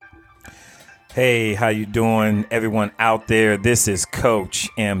Hey, how you doing, everyone out there? This is Coach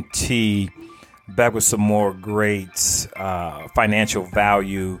MT, back with some more great financial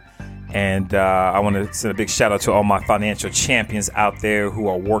value. And I want to send a big shout out to all my financial champions out there who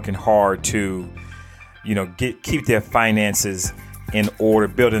are working hard to, keep their finances in order,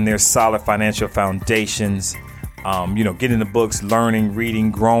 building their solid financial foundations, getting the books, learning,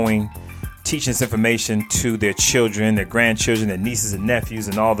 reading, growing, teaching this information to their children, their grandchildren, their nieces and nephews,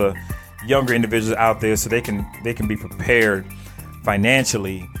 and all the younger individuals out there so they can be prepared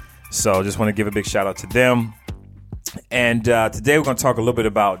financially. So just want to give a big shout out to them. And today we're going to talk a little bit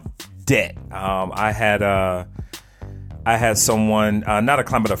about debt. I had someone, not a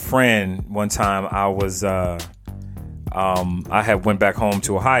client, but a friend one time. I had went back home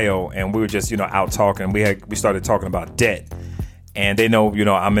to Ohio and we were just, out talking. We started talking about debt. And they know,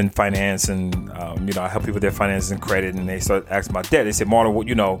 I'm in finance and, I help people with their finances and credit. And they started asking about debt. They said,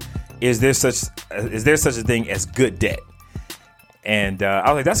 Marlon, is there such a thing as good debt? And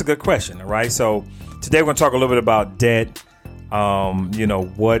I was like, that's a good question. All right. So today we're going to talk a little bit about debt.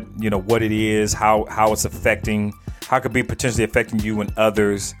 What it is, how it's affecting, how it could be potentially affecting you and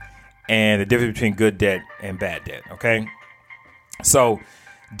others, and the difference between good debt and bad debt. Okay. So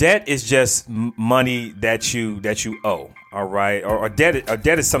debt is just money that you owe. All right. Or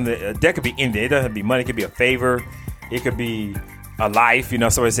debt is something. Debt could be anything. It doesn't have to be money. It could be a favor. It could be a life.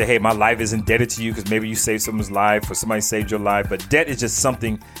 Somebody say, hey, my life is indebted to you because maybe you saved someone's life or somebody saved your life. But debt is just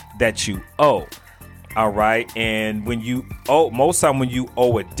something that you owe. All right. And when you owe, most time when you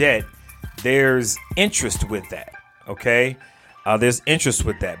owe a debt, there's interest with that. OK, there's interest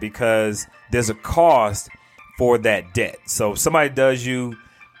with that because there's a cost for that debt. So if somebody does you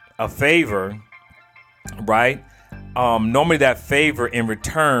a favor, right? Normally that favor in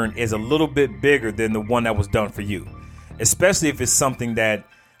return is a little bit bigger than the one that was done for you, especially if it's something that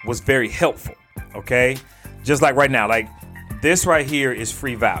was very helpful. OK, just like right now, like this right here is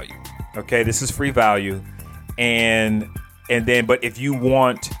free value. OK, this is free value. And then but if you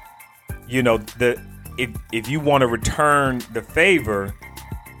want, if you want to return the favor,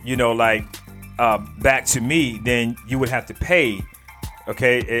 back to me, then you would have to pay.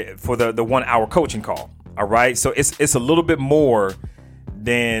 OK, for the 1 hour coaching call. All right. So it's a little bit more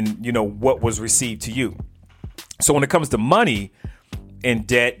than, what was received to you. So when it comes to money and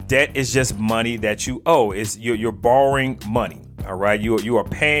debt is just money that you owe. You're borrowing money. All right. You are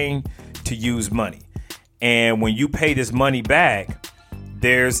paying to use money. And when you pay this money back,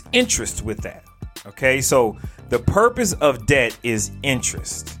 there's interest with that. OK, so the purpose of debt is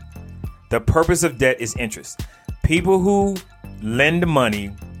interest. The purpose of debt is interest. People who lend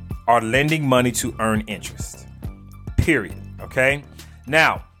money are lending money to earn interest, period. OK,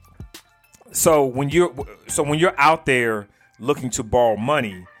 now, so when you're out there looking to borrow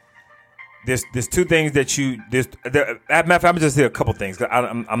money, there's two things that matter of fact, I'm just say a couple things.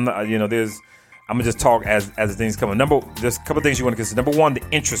 I'm not, I'm gonna just talk as the things come. There's a couple things you want to consider. Number one, the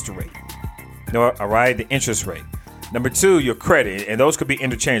interest rate. All right, the interest rate. Number two, your credit, and those could be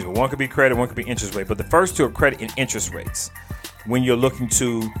interchangeable. One could be credit, one could be interest rate. But the first two are credit and interest rates when you're looking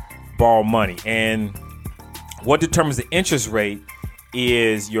to borrow money. And what determines the interest rate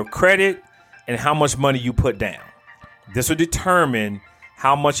is your credit and how much money you put down. This will determine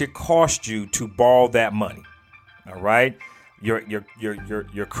how much it costs you to borrow that money. All right, your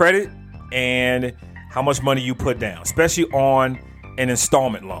credit and how much money you put down, especially on an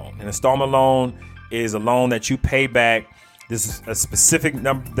installment loan. An installment loan is a loan that you pay back. This is a specific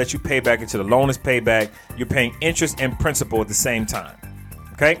number that you pay back until the loan is paid back. You're paying interest and principal at the same time.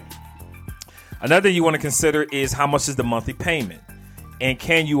 Okay. Another thing you want to consider is how much is the monthly payment, and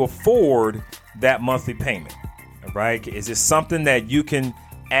can you afford that monthly payment? All right. Is it something that you can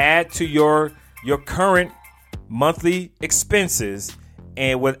add to your current monthly expenses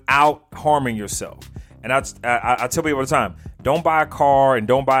and without harming yourself? And I tell people all the time, don't buy a car and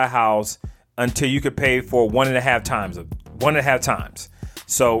don't buy a house until you can pay for 1.5 times.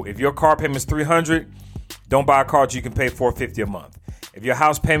 So if your car payment is $300, don't buy a car that you can pay $450 a month. If your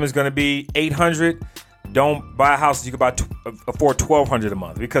house payment is going to be $800, don't buy a house that you can afford $1,200 a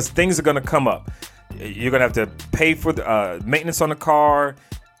month, because things are going to come up. You're going to have to pay for the maintenance on the car,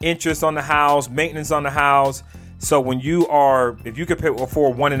 interest on the house, maintenance on the house. So if you can pay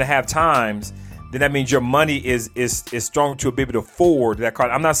afford 1.5 times, then that means your money is strong to be able to afford that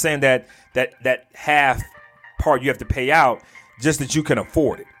car. I'm not saying that half part you have to pay out, just that you can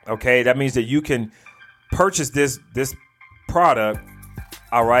afford it. Okay, that means that you can purchase this product,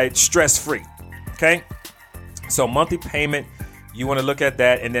 all right, stress free. Okay, so monthly payment, you want to look at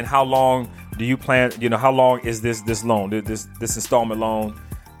that, and then how long do you plan? How long is this loan, this installment loan?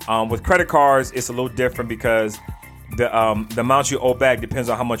 With credit cards, it's a little different because the amount you owe back depends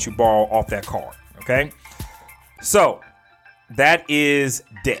on how much you borrow off that card. Okay, so that is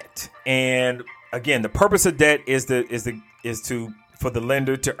debt, and again, the purpose of debt is for the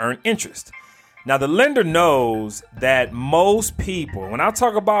lender to earn interest. Now, the lender knows that most people, when I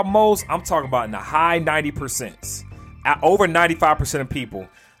talk about most, I'm talking about in the high 90%. Over 95% of people,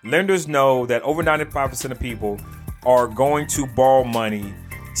 lenders know that over 95% of people are going to borrow money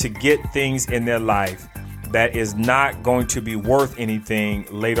to get things in their life that is not going to be worth anything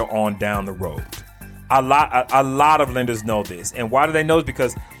later on down the road. A lot of lenders know this. And why do they know this?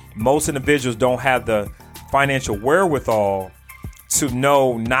 Because most individuals don't have the financial wherewithal to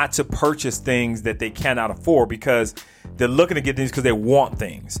know not to purchase things that they cannot afford, because they're looking to get things because they want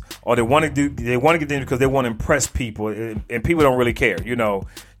things, or they want to get things because they want to impress people, and people don't really care. You know,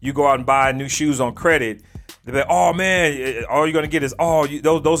 you go out and buy new shoes on credit, they're like, oh man, all you're gonna get is,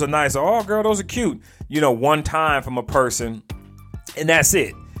 those are nice, or, oh girl, those are cute. You know, one time from a person, and that's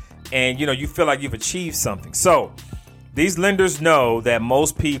it. And you know, you feel like you've achieved something. So these lenders know that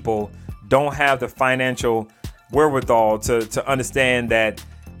most people don't have the financial wherewithal to understand that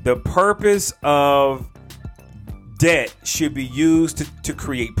the purpose of debt should be used to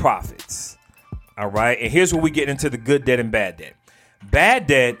create profits. All right. And here's where we get into the good debt and bad debt. Bad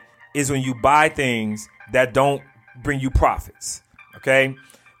debt is when you buy things that don't bring you profits. Okay.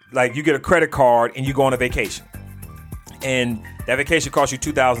 Like you get a credit card and you go on a vacation, and that vacation costs you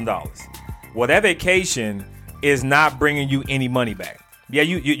 $2,000. Well, that vacation is not bringing you any money back. Yeah,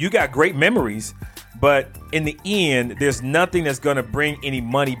 you got great memories, but in the end, there's nothing that's going to bring any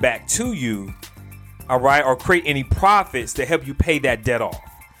money back to you, all right, or create any profits to help you pay that debt off.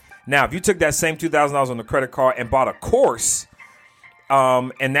 Now, if you took that same $2,000 on the credit card and bought a course,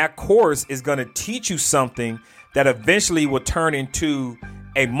 and that course is going to teach you something that eventually will turn into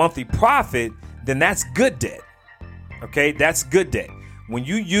a monthly profit, then that's good debt. Okay, that's good debt. When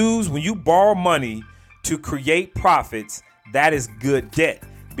you borrow money to create profits, that is good debt,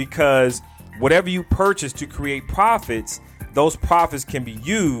 because whatever you purchase to create profits, those profits can be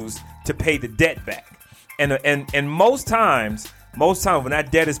used to pay the debt back. And most times when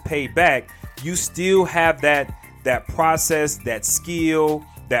that debt is paid back, you still have that process, that skill,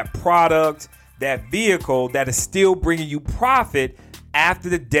 that product, that vehicle that is still bringing you profit after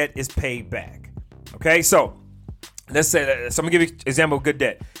the debt is paid back. Okay, so let's say, so I'm gonna give you an example of good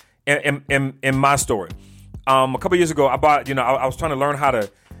debt in my story. A couple years ago, I bought, I was trying to learn how to,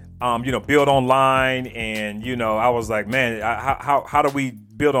 build online, and I was like, man, how do we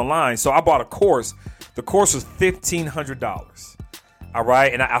build online? So I bought a course. The course was $1,500. All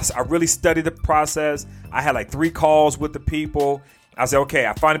right, and I really studied the process. I had like 3 calls with the people. I said, okay,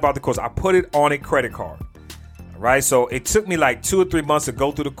 I finally bought the course. I put it on a credit card. All right, so it took me like 2 or 3 months to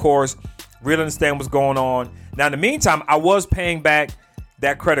go through the course, really understand what's going on. Now, in the meantime, I was paying back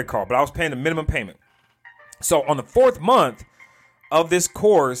that credit card, but I was paying the minimum payment. So on the 4th month of this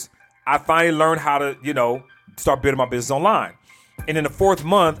course, I finally learned how to, start building my business online. And in the 4th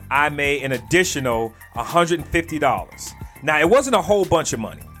month, I made an additional $150. Now, it wasn't a whole bunch of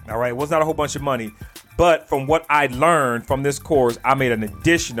money. All right, it was not a whole bunch of money. But from what I learned from this course, I made an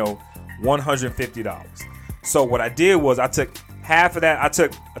additional $150. So what I did was I took half of that. I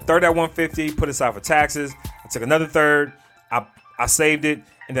took a third of that $150, put it aside for taxes. I took another third. I saved it.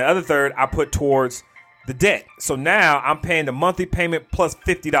 And the other third I put towards the debt. So now I'm paying the monthly payment plus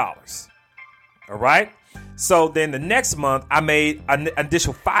 $50. All right. So then the next month I made an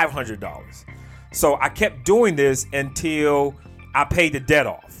additional $500. So I kept doing this until I paid the debt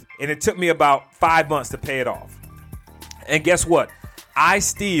off. And it took me about 5 months to pay it off. And guess what? I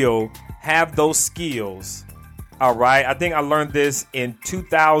still have those skills. All right. I think I learned this in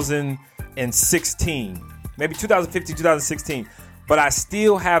 2016, maybe 2015, 2016. But I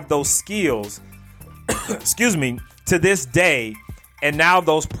still have those skills, excuse me, to this day. And now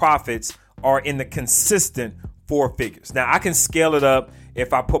those profits are in the consistent 4 figures. Now I can scale it up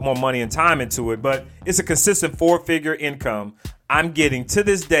if I put more money and time into it, but it's a consistent 4-figure income I'm getting to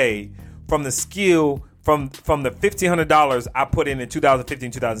this day from the skill from the $1,500 I put in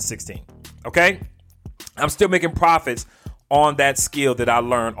 2015, 2016. Okay. I'm still making profits on that skill that I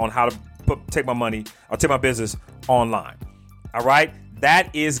learned on how to take my money or take my business online. All right.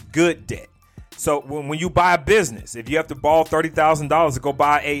 That is good debt. So when you buy a business, if you have to borrow $30,000 to go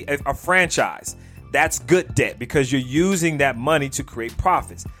buy a franchise, that's good debt because you're using that money to create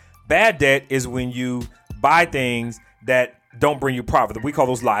profits. Bad debt is when you buy things that don't bring you profit. We call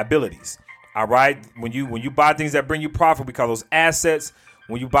those liabilities. All right. When you buy things that bring you profit, we call those assets.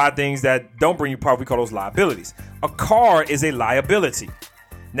 When you buy things that don't bring you profit, we call those liabilities. A car is a liability.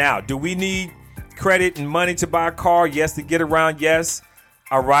 Now, do we need credit and money to buy a car? Yes. To get around? Yes.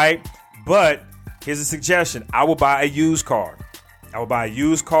 All right. But here's a suggestion. I will buy a used car.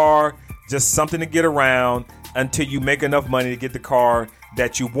 Just something to get around until you make enough money to get the car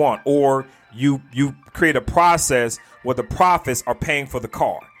that you want. Or you create a process where the profits are paying for the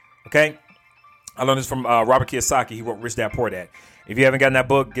car. Okay? I learned this from Robert Kiyosaki. He wrote Rich Dad Poor Dad. If you haven't gotten that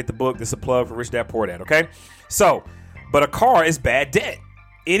book, get the book. This is a plug for Rich Dad Poor Dad. Okay? So, but a car is bad debt.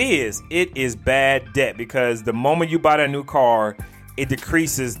 It is bad debt, because the moment you buy that new car, it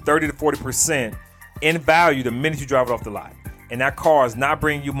decreases 30 to 40% in value the minute you drive it off the lot. And that car is not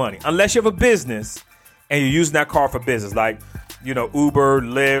bringing you money unless you have a business and you're using that car for business, like, Uber,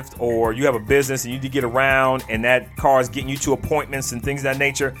 Lyft, or you have a business and you need to get around and that car is getting you to appointments and things of that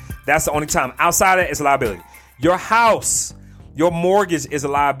nature. That's the only time. Outside of it, it's a liability. Your house, your mortgage is a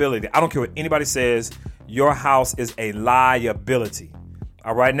liability. I don't care what anybody says. Your house is a liability.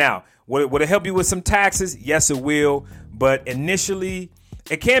 All right. Now, would it help you with some taxes? Yes, it will. But initially,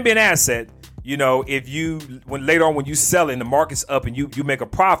 it can be an asset. When later on when you sell it and the market's up and you make a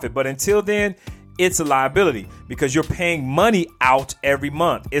profit. But until then, it's a liability because you're paying money out every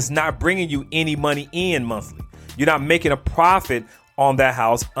month. It's not bringing you any money in monthly. You're not making a profit on that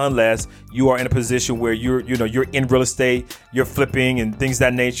house unless you are in a position where you're in real estate, you're flipping and things of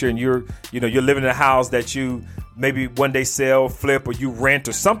that nature, and you're living in a house that you maybe one day sell, flip, or you rent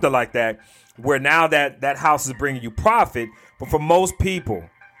or something like that, where now that house is bringing you profit. But for most people,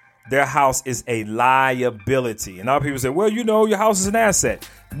 their house is a liability. And other people say, well, your house is an asset.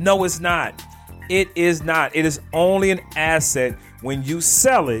 No, it's not. It is not. It is only an asset when you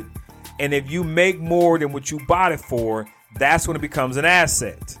sell it. And if you make more than what you bought it for, that's when it becomes an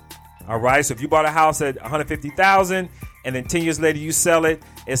asset. All right. So if you bought a house at $150,000 and then 10 years later you sell it,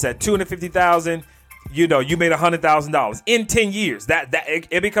 it's at $250,000. You made $100,000 in 10 years.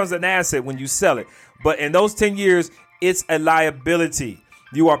 It becomes an asset when you sell it. But in those 10 years, it's a liability.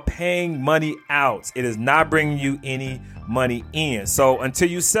 You are paying money out. It is not bringing you any money in. So until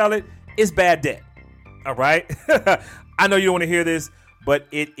you sell it, it's bad debt. All right. I know you don't want to hear this, but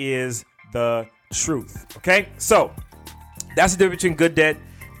it is the truth. Okay. So that's the difference between good debt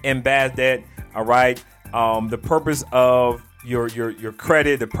and bad debt. All right. The purpose of your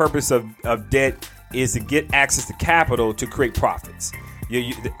credit, the purpose of debt is to get access to capital to create profits.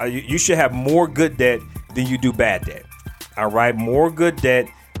 You should have more good debt than you do bad debt. All right. More good debt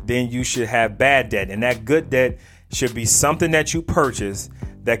than you should have bad debt. And that good debt should be something that you purchase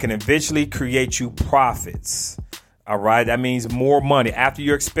that can eventually create you profits. All right. That means more money. After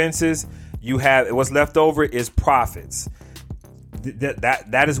your expenses, you have what's left over is profits.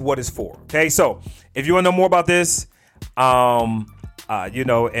 That is what it's for. Okay. So if you want to know more about this, and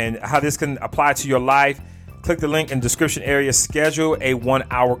how this can apply to your life, click the link in the description area, schedule a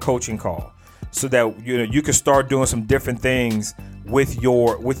 1-hour coaching call so that, you can start doing some different things with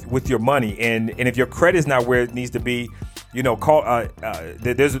your money. And if your credit is not where it needs to be, call,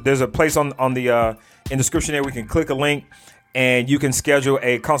 there's a place on the, in the description area, we can click a link and you can schedule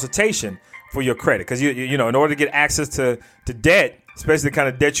a consultation for your credit. Cause in order to get access to debt, especially the kind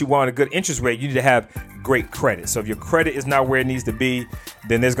of debt you want, a good interest rate, you need to have great credit. So if your credit is not where it needs to be,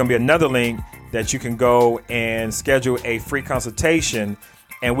 then there's going to be another link that you can go and schedule a free consultation,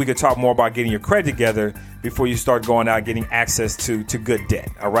 and we could talk more about getting your credit together before you start going out getting access to good debt.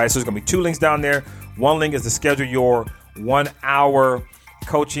 All right. So there's going to be 2 links down there. One link is to schedule your 1-hour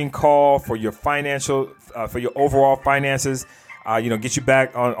coaching call for your financial, for your overall finances, get you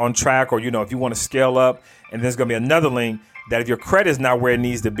back on track, or, if you want to scale up. And there's going to be another link that if your credit is not where it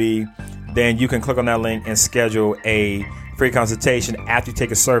needs to be, then you can click on that link and schedule a free consultation after you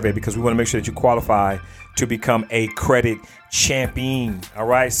take a survey, because we want to make sure that you qualify to become a credit champion. All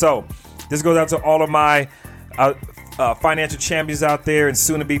right. So this goes out to all of my financial champions out there and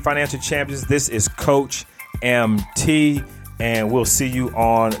soon to be financial champions. This is Coach MT, and we'll see you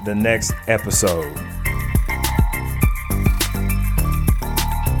on the next episode.